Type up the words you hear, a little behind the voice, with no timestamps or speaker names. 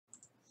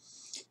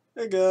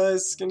Hey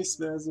guys, Skinny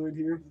Spazoid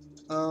here.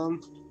 I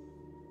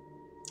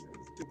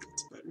think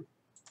that's better.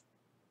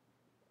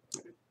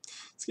 Okay.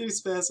 Skinny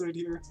Spazoid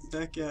here,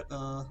 back at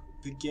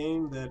the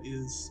game that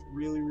is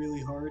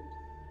really hard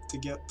to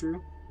get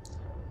through,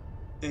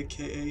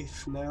 aka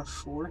Fnaf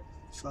 4,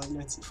 Five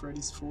Nights at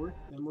Freddy's 4,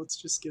 and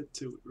let's just get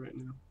to it right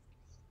now.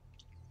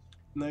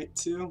 Night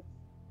 2,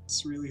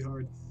 it's really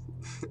hard.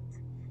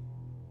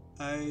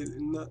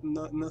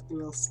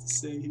 Nothing else to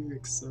say here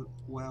except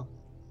wow.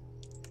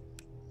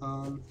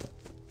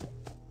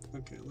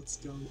 Okay, let's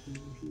go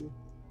over here.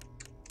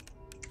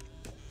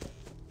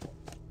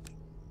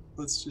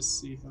 Let's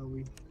just see how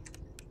we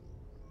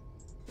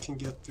can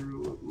get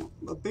through.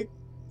 A big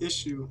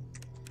issue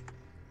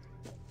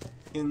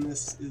in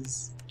this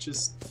is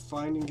just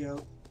finding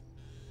out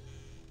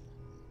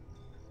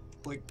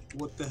like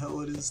what the hell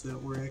it is that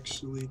we're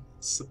actually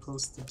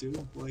supposed to do.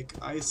 Like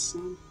I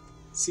assume,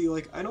 see,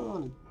 like I don't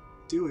want to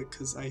do it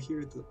because I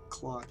hear the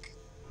clock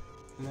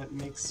and that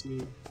makes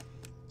me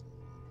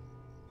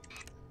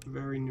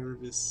very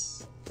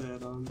nervous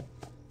that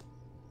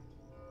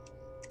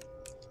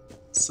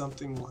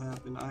something will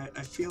happen.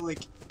 I feel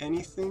like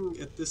anything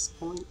at this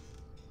point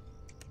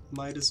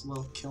might as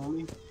well kill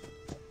me,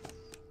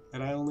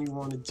 and I only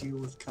want to deal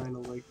with kind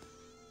of like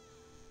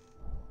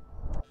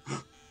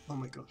oh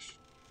my gosh,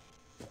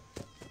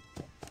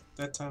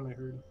 that time I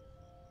heard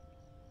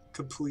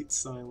complete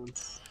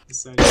silence.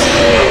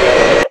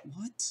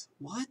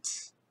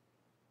 What?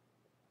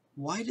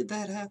 Why did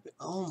that happen?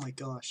 Oh my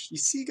gosh. You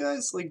see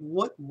guys, like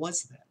what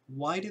was that?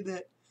 Why did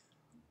that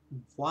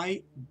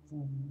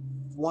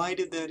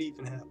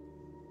even happen?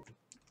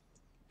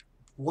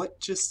 What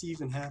just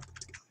even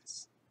happened,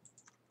 guys?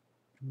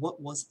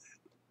 What was that?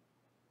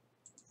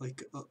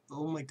 Like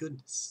oh my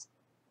goodness.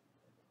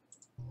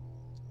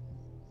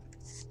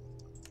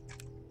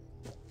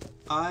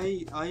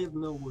 I have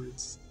no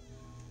words.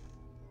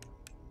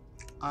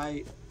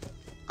 I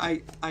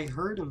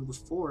heard him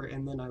before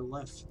and then I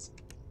left.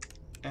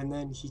 And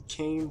then he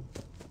came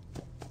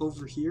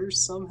over here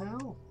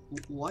somehow?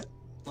 What?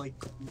 Like,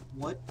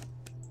 what?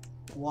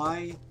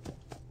 Why?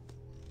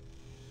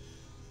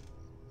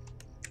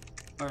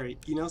 Alright,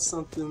 you know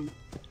something?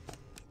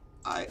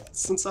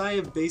 Since I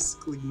have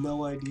basically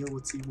no idea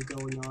what's even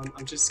going on,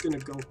 I'm just gonna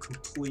go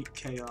complete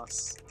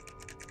chaos.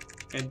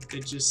 And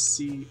just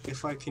see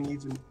if I can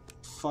even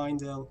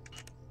find out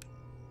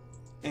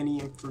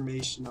any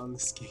information on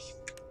this game.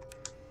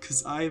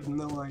 Because I have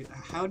no idea.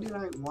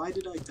 Why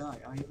did I die?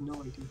 I have no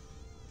idea.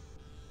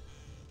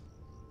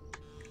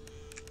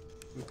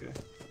 Okay.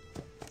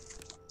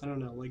 I don't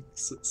know, like,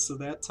 so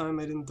that time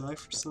I didn't die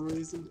for some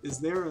reason? Is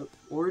there an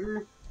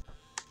order?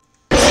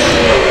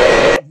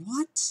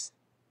 What?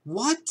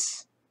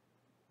 What?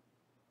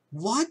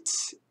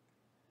 What?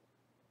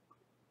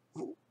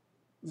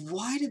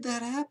 Why did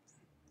that happen?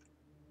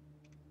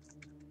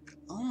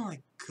 Oh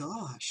my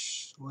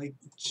gosh, like,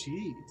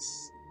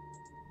 jeez.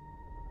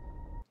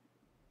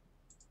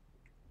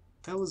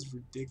 That was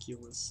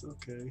ridiculous,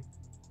 okay.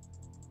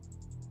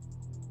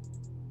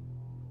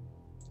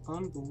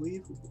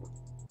 Unbelievable.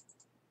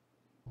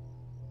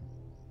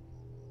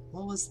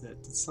 What was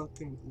that? Did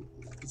something...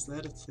 Is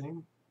that a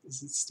thing?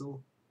 Is it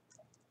still...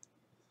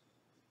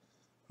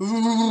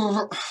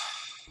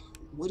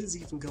 What is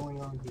even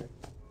going on here?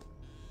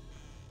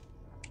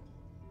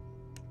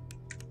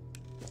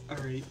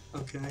 Alright,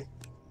 okay.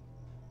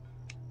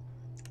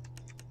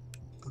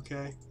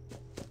 Okay.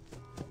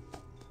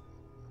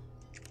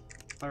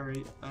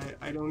 Alright,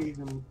 I don't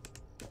even...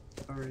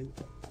 Alright.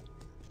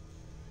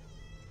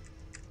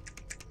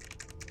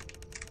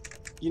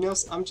 You know,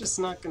 I'm just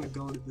not gonna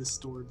go to this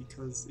door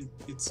because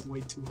it's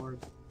way too hard.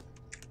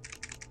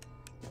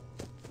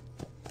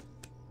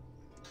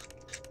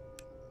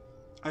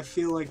 I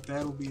feel like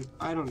that'll be...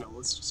 I don't know,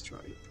 let's just try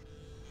it.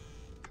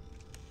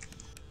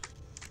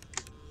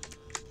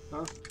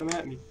 Huh? Come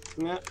at me.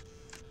 Come at...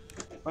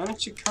 Why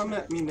don't you come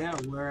at me now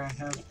where I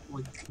have,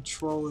 like,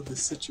 control of the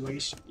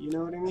situation? You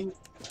know what I mean?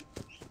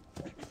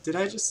 Did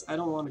I just... I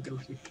don't want to go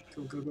here.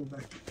 Go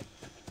back.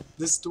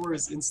 This door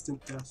is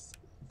instant death.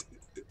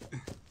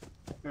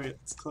 Alright,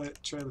 let's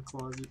try the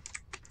closet.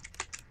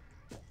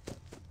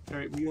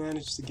 Alright, we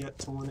managed to get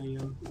to 1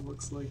 AM, it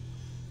looks like.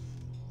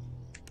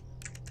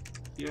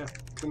 Yeah,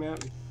 come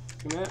at me.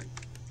 Come at me.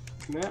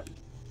 Come at me.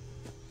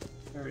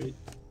 Alright,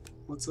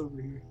 what's over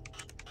here?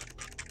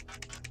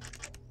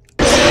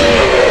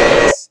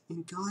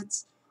 In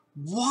God's...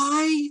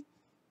 Why?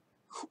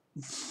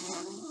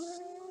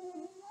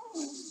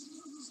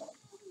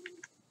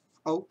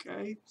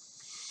 Okay.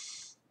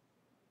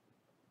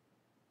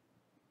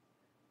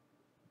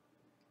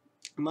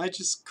 Am I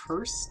just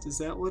cursed? Is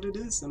that what it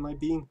is? Am I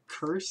being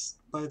cursed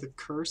by the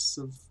curse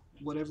of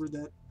whatever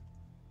that...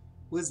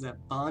 What is that,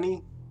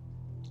 Bonnie?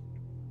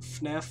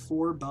 Fnaf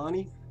 4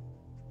 Bonnie?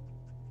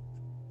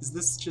 Is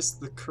this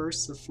just the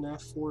curse of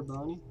Fnaf 4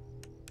 Bonnie?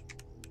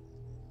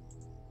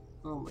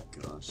 Oh my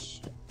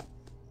gosh.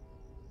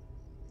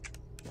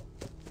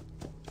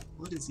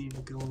 What is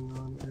even going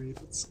on?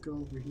 Alright, let's go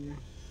over here.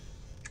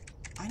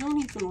 I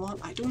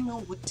don't know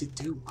what to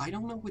do. I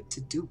don't know what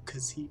to do,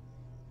 because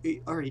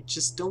alright,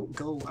 just don't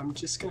go. I'm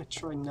just gonna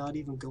try not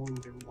even going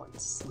there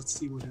once. Let's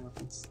see what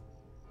happens.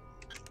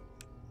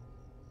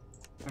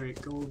 Alright,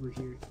 go over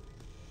here.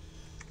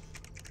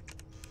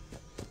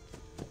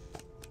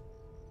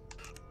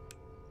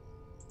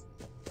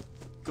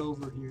 Go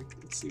over here.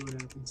 Let's see what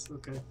happens.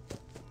 Okay.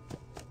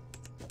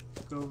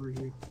 Go over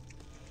here.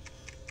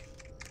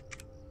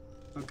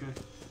 Okay.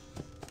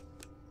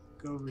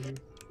 Go over here.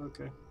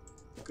 Okay.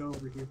 Go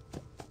over here.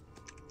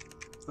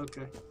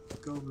 Okay.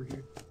 Go over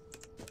here.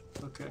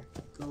 Okay.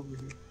 Go over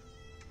here.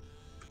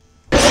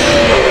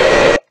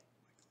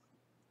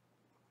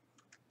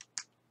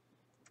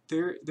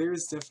 There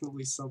is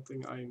definitely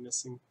something I am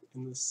missing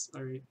in this.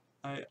 Alright.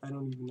 I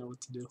don't even know what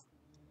to do.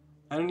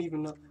 I don't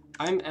even know.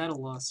 I'm at a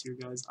loss here,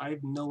 guys. I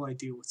have no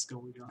idea what's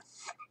going on.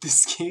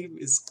 This game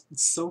is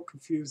so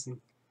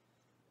confusing.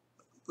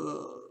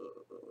 Alright.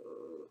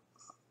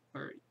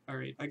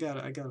 I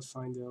gotta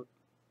find out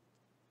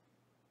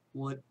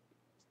what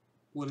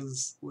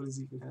is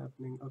even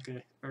happening.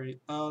 Okay. Alright.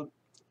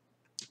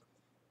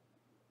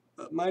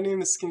 My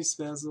name is Skinny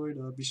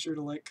Spazoid. Be sure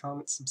to like,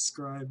 comment,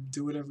 subscribe,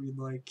 do whatever you'd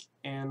like,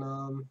 and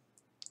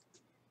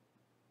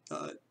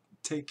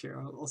take care.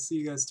 I'll see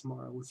you guys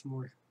tomorrow with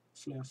more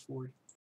FNAF 4.